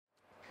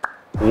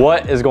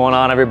What is going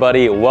on,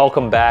 everybody?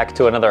 Welcome back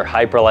to another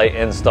HyperLite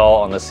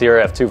install on the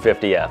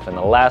CRF250F. In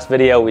the last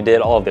video, we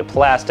did all of the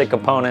plastic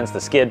components, the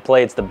skid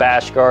plates, the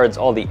bash guards,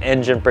 all the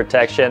engine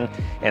protection.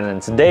 And in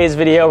today's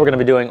video, we're gonna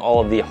be doing all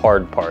of the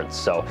hard parts.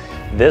 So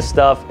this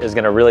stuff is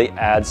gonna really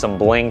add some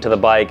bling to the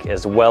bike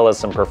as well as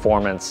some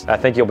performance. I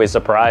think you'll be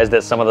surprised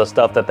at some of the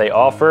stuff that they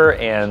offer,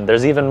 and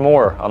there's even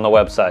more on the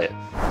website.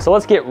 So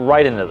let's get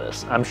right into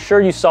this. I'm sure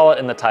you saw it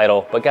in the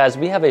title, but guys,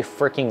 we have a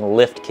freaking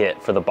lift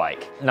kit for the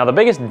bike. Now, the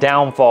biggest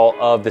downfall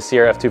of the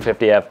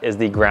CRF250F is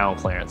the ground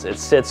clearance. It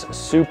sits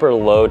super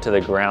low to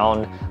the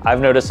ground. I've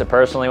noticed it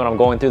personally when I'm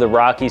going through the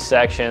rocky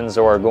sections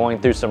or going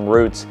through some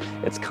routes.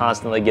 It's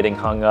constantly getting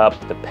hung up,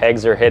 the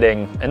pegs are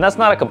hitting, and that's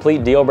not a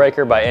complete deal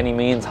breaker by any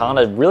means.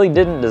 Honda really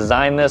didn't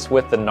design this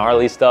with the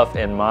gnarly stuff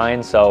in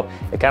mind, so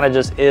it kind of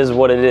just is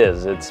what it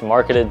is. It's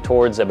marketed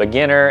towards a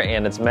beginner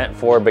and it's meant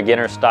for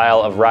beginner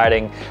style of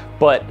riding,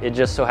 but it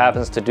just so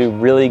happens to do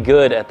really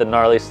good at the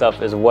gnarly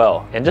stuff as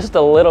well. And just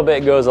a little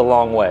bit goes a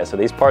long way, so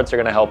these parts are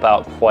gonna help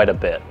out quite a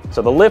bit.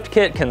 So the lift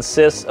kit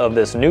consists of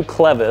this new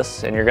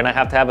clevis, and you're gonna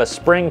have to have a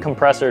spring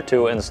compressor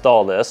to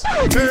install this.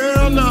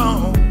 Hell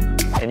no.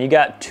 And you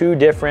got two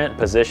different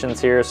positions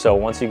here, so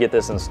once you get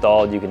this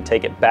installed, you can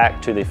take it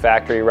back to the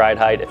factory ride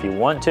height if you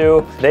want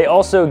to. They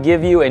also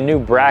give you a new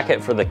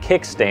bracket for the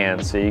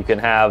kickstand, so you can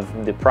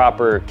have the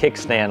proper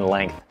kickstand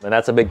length. And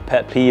that's a big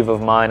pet peeve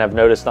of mine. I've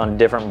noticed on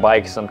different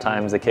bikes,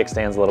 sometimes the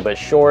kickstand's a little bit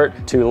short,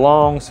 too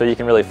long, so you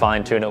can really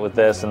fine tune it with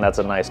this, and that's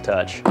a nice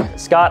touch.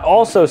 Scott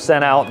also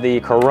sent out the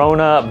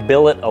Corona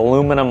billet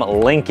aluminum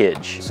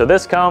linkage. So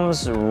this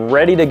comes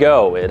ready to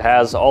go. It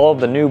has all of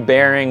the new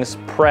bearings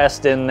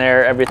pressed in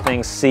there,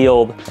 everything's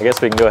sealed. I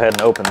guess we can go ahead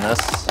and open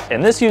this.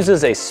 And this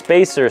uses a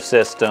spacer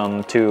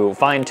system to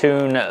fine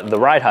tune the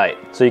ride height.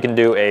 So you can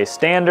do a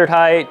standard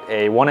height,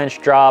 a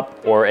 1-inch drop,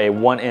 or a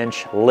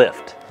 1-inch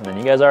lift. And then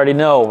you guys already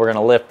know we're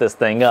gonna lift this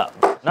thing up.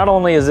 Not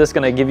only is this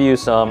gonna give you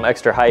some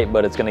extra height,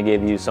 but it's gonna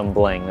give you some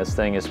bling. This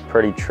thing is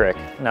pretty trick.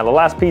 Now, the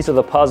last piece of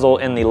the puzzle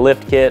in the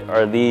lift kit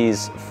are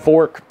these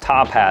fork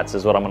top hats,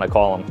 is what I'm gonna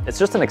call them. It's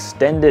just an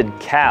extended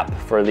cap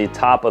for the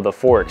top of the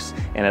forks,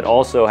 and it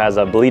also has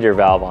a bleeder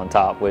valve on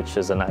top, which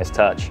is a nice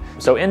touch.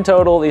 So in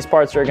total, these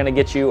parts are gonna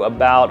get you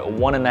about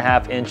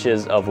 1.5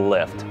 inches of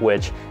lift,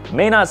 which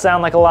may not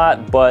sound like a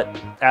lot, but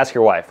ask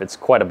your wife, it's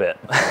quite a bit.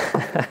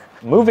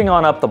 Moving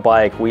on up the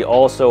bike, we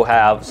also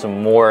have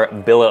some more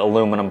billet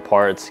aluminum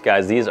parts.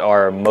 Guys, these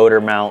are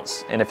motor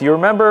mounts. And if you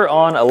remember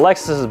on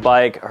Alexis's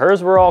bike,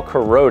 hers were all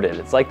corroded.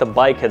 It's like the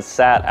bike had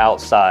sat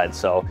outside.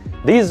 So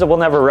these will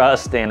never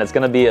rust, and it's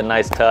gonna be a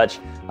nice touch.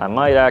 I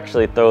might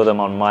actually throw them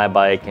on my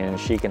bike and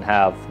she can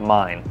have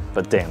mine.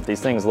 But damn,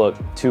 these things look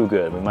too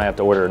good. We might have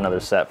to order another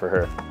set for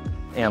her.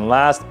 And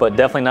last but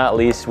definitely not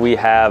least, we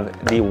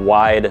have the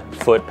wide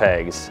foot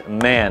pegs.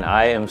 Man,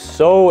 I am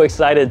so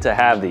excited to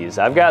have these.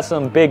 I've got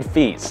some big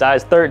feet,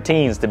 size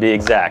 13s to be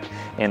exact,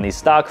 and these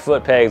stock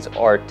foot pegs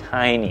are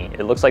tiny.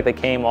 It looks like they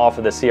came off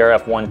of the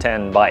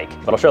CRF110 bike.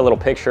 But I'll show a little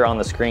picture on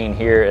the screen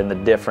here and the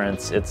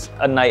difference. It's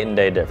a night and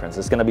day difference.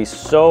 It's gonna be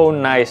so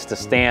nice to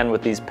stand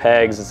with these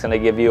pegs. It's gonna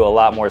give you a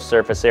lot more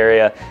surface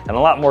area and a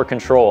lot more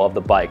control of the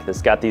bike.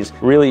 It's got these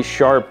really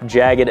sharp,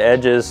 jagged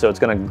edges, so it's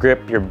gonna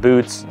grip your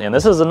boots. And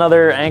this is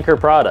another Anchor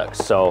product.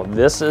 So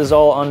this is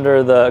all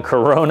under the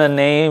Corona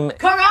name.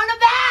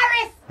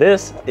 Coronavirus!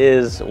 This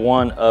is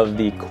one of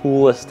the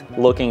coolest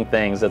looking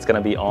things that's gonna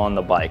be on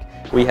the bike.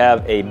 We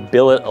have a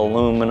billet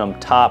aluminum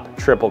top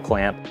triple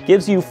clamp.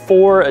 Gives you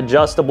 4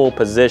 adjustable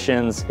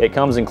positions. It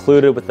comes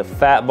included with the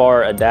fat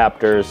bar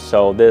adapters.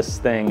 So this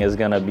thing is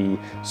gonna be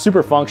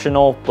super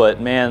functional,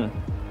 but man,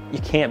 you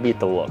can't beat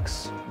the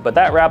looks. But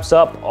that wraps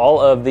up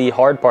all of the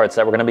hard parts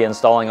that we're gonna be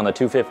installing on the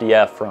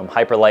 250F from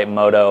HyperLite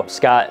Moto.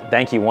 Scott,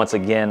 thank you once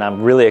again.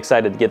 I'm really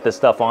excited to get this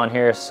stuff on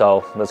here,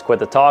 so let's quit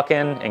the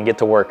talking and get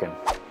to working.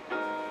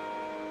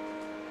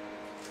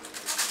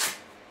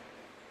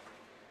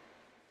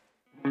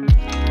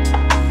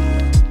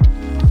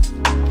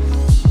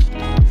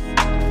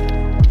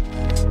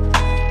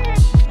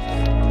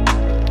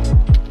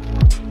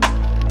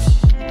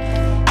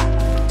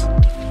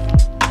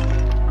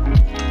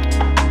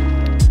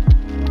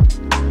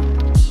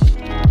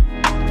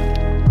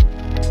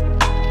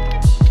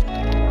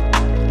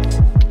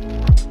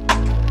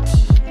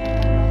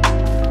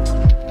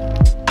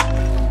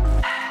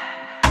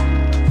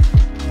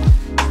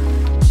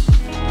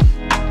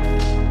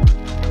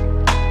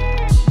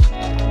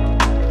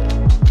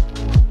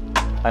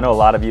 I know a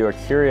lot of you are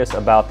curious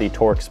about the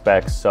torque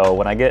specs, so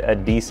when I get a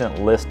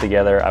decent list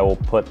together, I will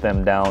put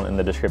them down in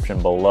the description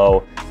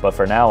below. But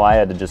for now, I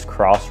had to just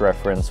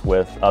cross-reference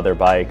with other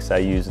bikes. I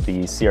used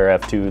the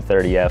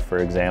CRF250F, for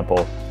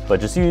example. But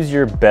just use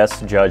your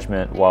best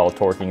judgment while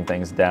torquing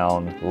things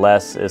down.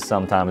 Less is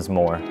sometimes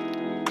more.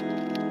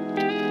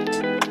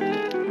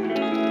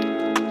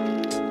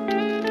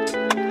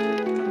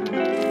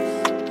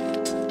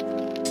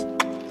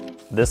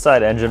 This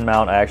side engine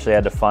mount, I actually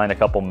had to find a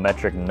couple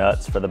metric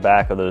nuts for the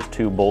back of those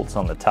 2 bolts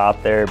on the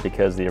top there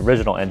because the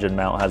original engine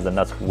mount has the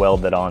nuts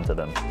welded onto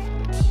them.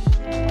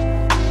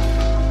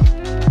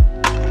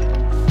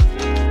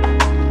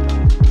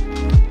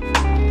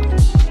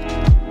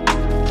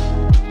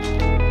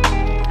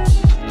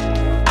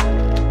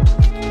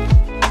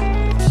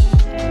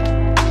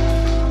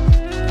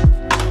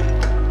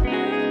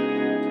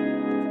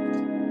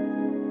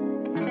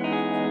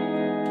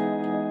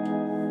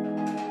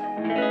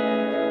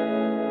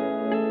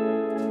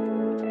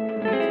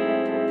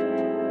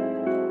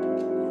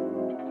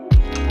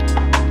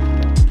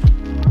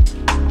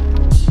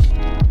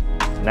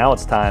 Now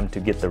it's time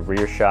to get the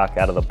rear shock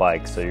out of the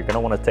bike. So you're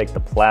gonna wanna take the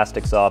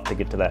plastics off to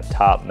get to that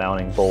top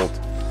mounting bolt.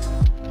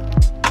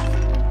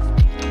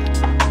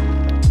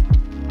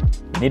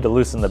 You need to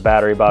loosen the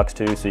battery box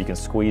too, so you can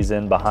squeeze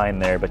in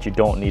behind there, but you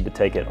don't need to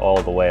take it all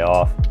the way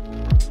off.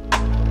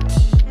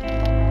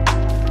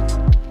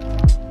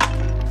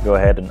 Go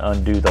ahead and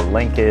undo the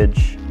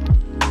linkage.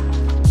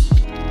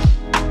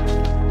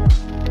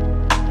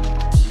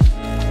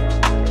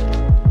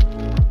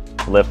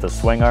 Lift the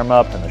swing arm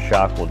up and the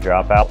shock will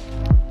drop out.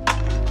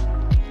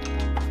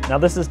 Now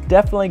this is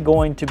definitely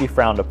going to be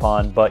frowned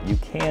upon, but you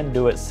can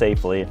do it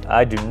safely.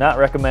 I do not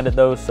recommend it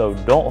though, so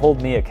don't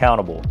hold me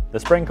accountable. The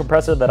spring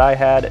compressor that I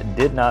had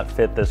did not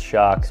fit this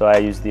shock, so I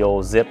used the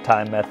old zip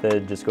tie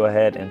method. Just go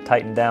ahead and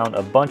tighten down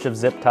a bunch of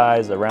zip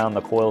ties around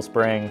the coil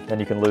spring. Then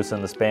you can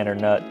loosen the spanner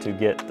nut to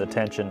get the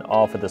tension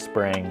off of the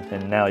spring,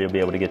 and now you'll be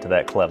able to get to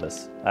that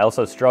clevis. I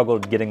also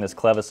struggled getting this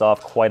clevis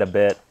off quite a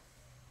bit.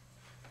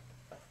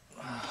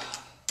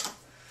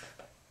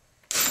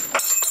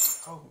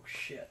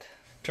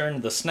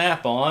 Turned the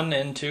snap on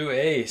into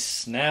a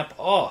snap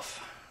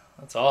off.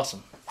 That's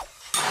awesome.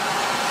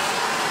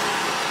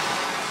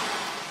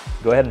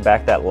 Go ahead and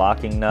back that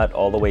locking nut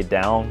all the way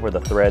down where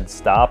the threads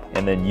stop,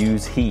 and then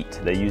use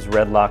heat. They use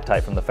red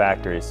Loctite from the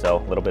factory, so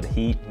a little bit of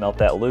heat, melt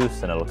that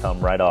loose, and it'll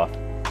come right off.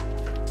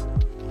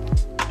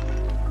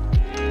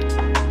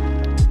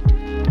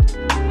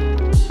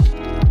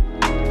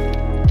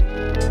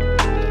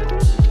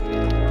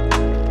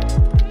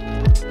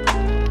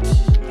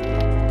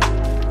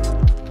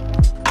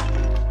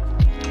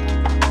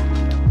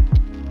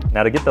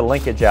 Now to get the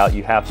linkage out,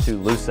 you have to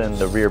loosen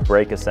the rear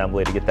brake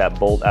assembly to get that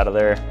bolt out of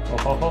there.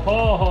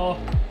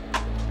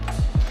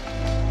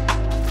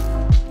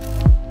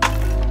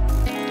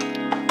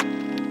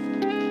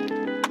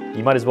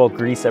 You might as well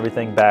grease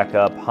everything back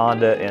up.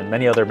 Honda and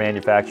many other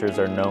manufacturers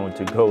are known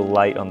to go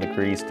light on the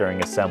grease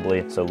during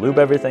assembly. So lube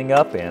everything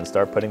up and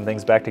start putting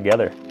things back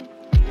together.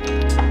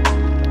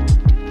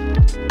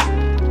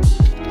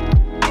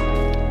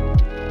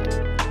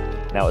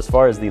 Now, as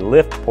far as the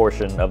lift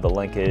portion of the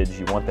linkage,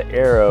 you want the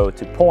arrow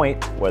to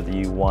point whether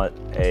you want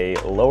a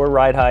lower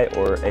ride height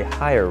or a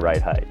higher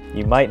ride height.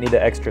 You might need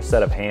an extra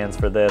set of hands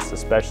for this,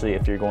 especially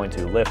if you're going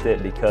to lift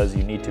it, because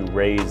you need to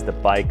raise the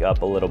bike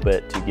up a little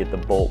bit to get the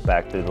bolt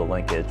back through the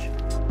linkage.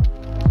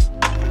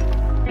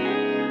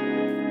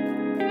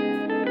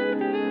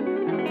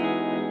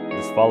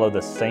 Just follow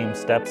the same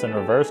steps in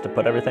reverse to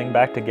put everything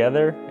back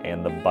together,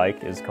 and the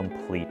bike is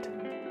complete.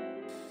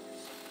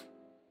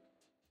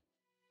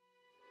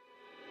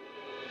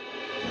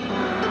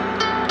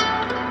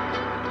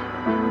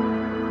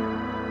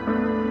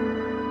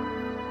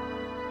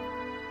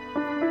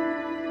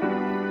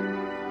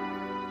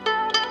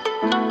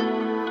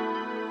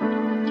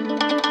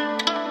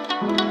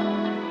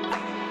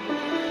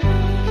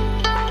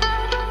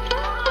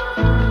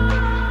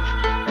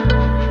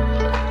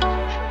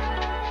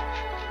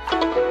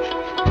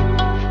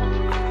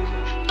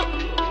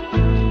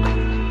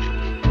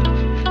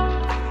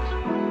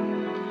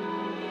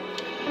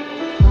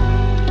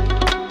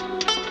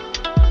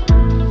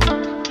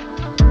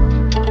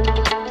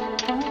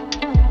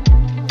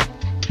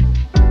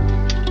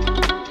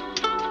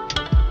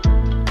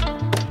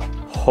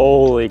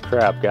 Holy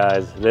crap,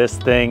 guys, this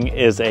thing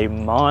is a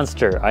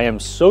monster. I am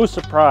so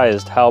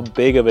surprised how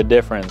big of a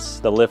difference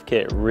the lift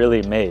kit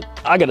really made.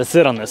 I gotta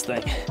sit on this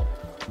thing.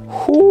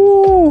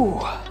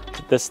 Whoo!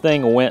 This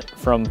thing went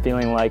from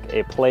feeling like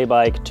a play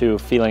bike to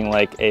feeling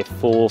like a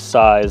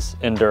full-size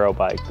enduro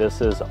bike.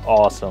 This is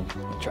awesome.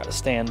 Try to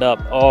stand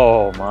up.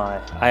 Oh my.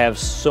 I have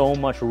so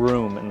much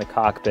room in the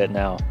cockpit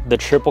now. The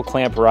triple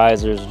clamp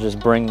risers just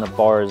bring the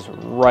bars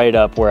right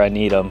up where I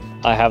need them.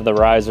 I have the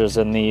risers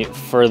in the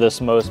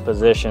furthest most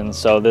position,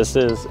 so this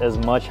is as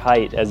much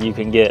height as you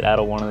can get out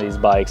of one of these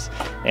bikes,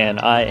 and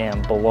I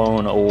am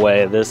blown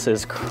away. This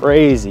is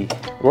crazy.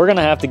 We're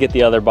gonna have to get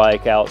the other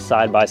bike out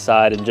side by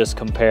side and just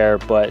compare,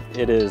 but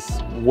it is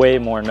way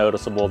more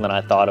noticeable than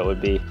I thought it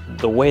would be.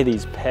 The way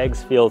these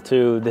pegs feel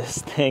too,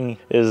 this thing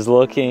is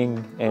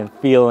looking and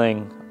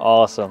feeling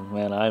awesome,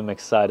 man. I'm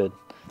excited.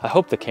 I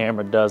hope the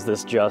camera does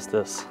this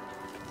justice.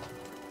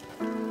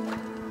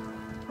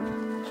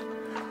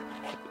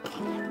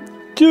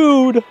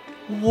 Dude,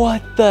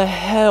 what the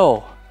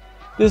hell?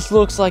 This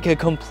looks like a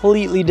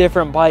completely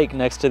different bike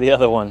next to the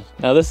other one.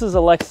 Now this is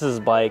Alexis's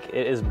bike.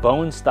 It is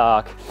bone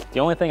stock. The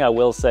only thing I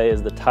will say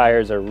is the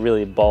tires are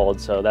really bald,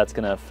 so that's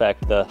gonna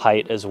affect the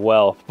height as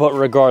well. But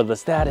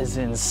regardless, that is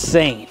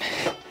insane.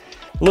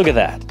 Look at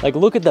that. Like,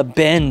 look at the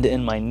bend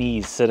in my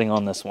knees sitting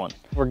on this one.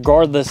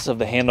 Regardless of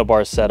the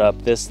handlebar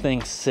setup, this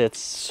thing sits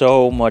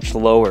so much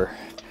lower.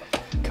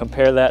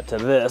 Compare that to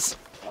this.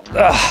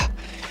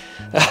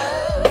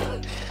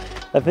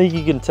 I think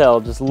you can tell,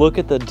 just look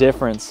at the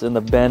difference in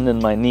the bend in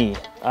my knee.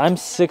 I'm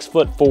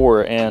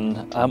 6'4"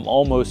 and I'm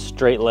almost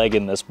straight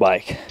legging this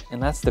bike.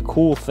 And that's the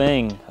cool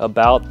thing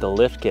about the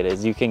lift kit,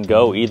 is you can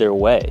go either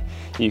way.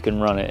 You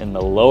can run it in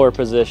the lower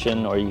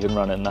position, or you can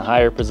run it in the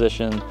higher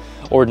position,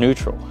 or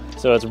neutral.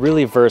 So it's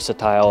really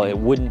versatile. It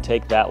wouldn't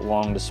take that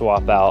long to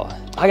swap out.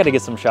 I gotta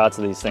get some shots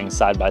of these things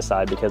side by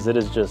side because it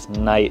is just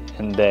night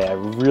and day. I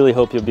really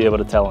hope you'll be able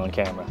to tell on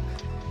camera.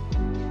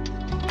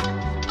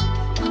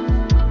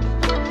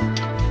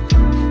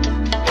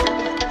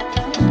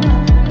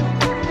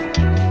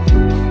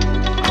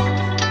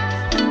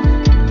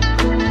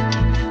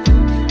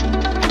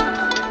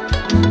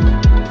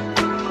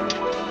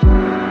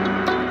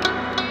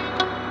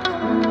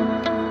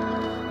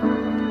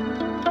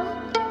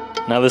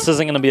 Now this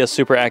isn't going to be a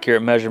super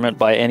accurate measurement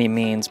by any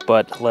means,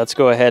 but let's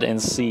go ahead and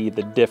see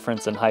the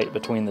difference in height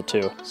between the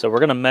two. So we're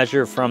going to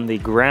measure from the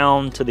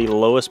ground to the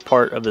lowest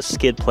part of the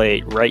skid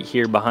plate right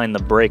here behind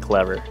the brake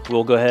lever.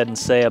 We'll go ahead and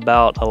say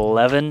about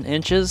 11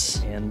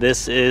 inches. And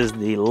this is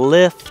the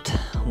lift.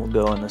 We'll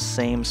go in the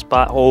same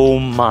spot. Oh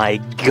my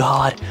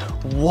God,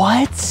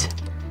 what?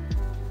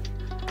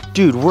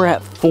 Dude, we're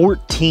at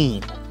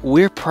 14.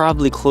 We're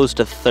probably close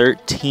to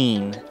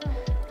 13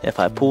 if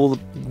I pull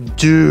the,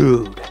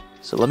 dude.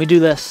 So let me do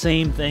that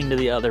same thing to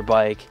the other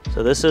bike.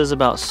 So this is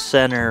about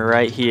center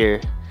right here.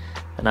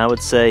 And I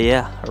would say,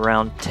 yeah,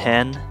 around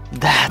 10.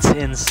 That's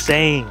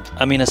insane.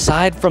 I mean,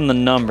 aside from the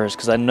numbers,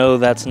 because I know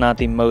that's not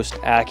the most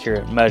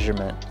accurate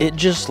measurement, it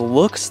just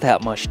looks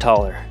that much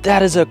taller.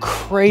 That is a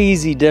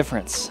crazy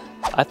difference.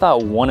 I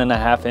thought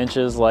 1.5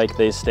 inches, like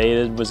they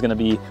stated, was gonna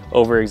be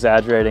over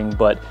exaggerating,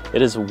 but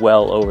it is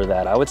well over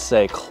that. I would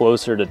say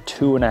closer to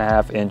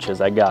 2.5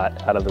 inches I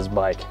got out of this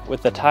bike.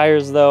 With the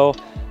tires though,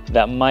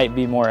 that might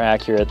be more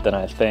accurate than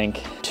I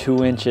think.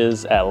 2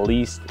 inches at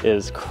least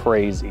is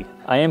crazy.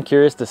 I am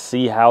curious to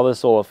see how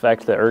this will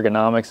affect the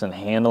ergonomics and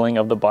handling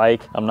of the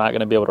bike. I'm not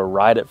gonna be able to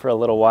ride it for a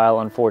little while,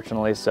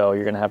 unfortunately, so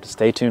you're gonna have to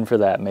stay tuned for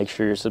that. Make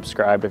sure you're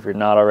subscribed if you're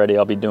not already.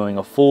 I'll be doing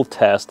a full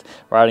test,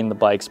 riding the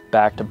bikes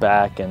back to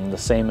back in the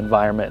same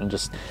environment and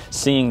just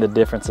seeing the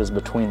differences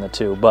between the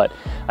two. But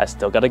I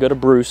still gotta go to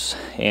Bruce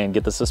and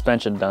get the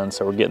suspension done.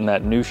 So we're getting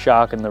that new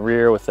shock in the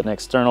rear with an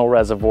external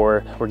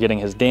reservoir. We're getting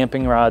his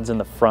damping rods in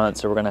the front,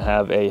 so we're gonna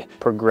have a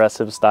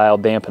progressive style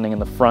dampening in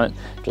the front,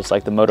 just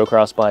like the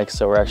motocross bikes.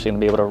 So we're actually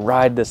gonna be able to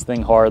ride this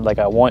thing hard like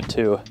I want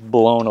to.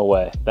 Blown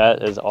away.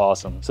 That is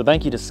awesome. So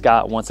thank you to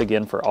Scott once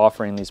again for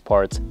offering these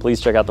parts. Please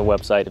check out the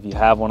website if you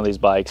have one of these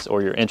bikes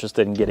or you're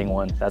interested in getting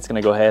one. That's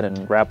gonna go ahead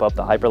and wrap up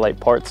the HyperLite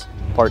parts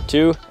part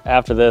 2.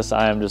 After this,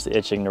 I am just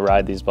itching to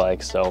ride these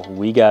bikes, so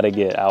we gotta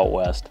get out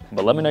west.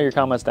 But let me know your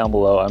comments down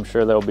below. I'm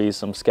sure there'll be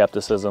some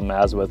skepticism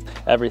as with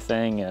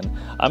everything, and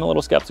I'm a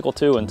little skeptical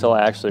too until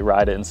I actually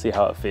ride it and see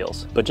how it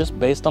feels. But just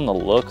based on the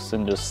looks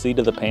and just seat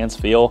of the pants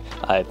feel,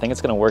 I think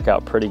it's gonna work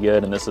out pretty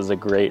good, and this is a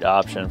great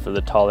option for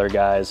the taller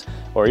guys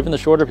or even the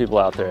shorter people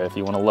out there if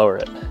you want to lower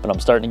it. But I'm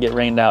starting to get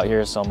rained out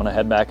here, so I'm gonna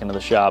head back into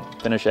the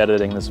shop, finish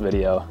editing this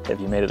video.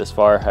 If you made it this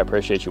far, I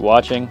appreciate you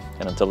watching,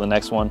 and until the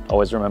next one,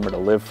 always remember to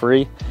live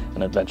free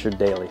and adventure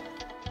daily.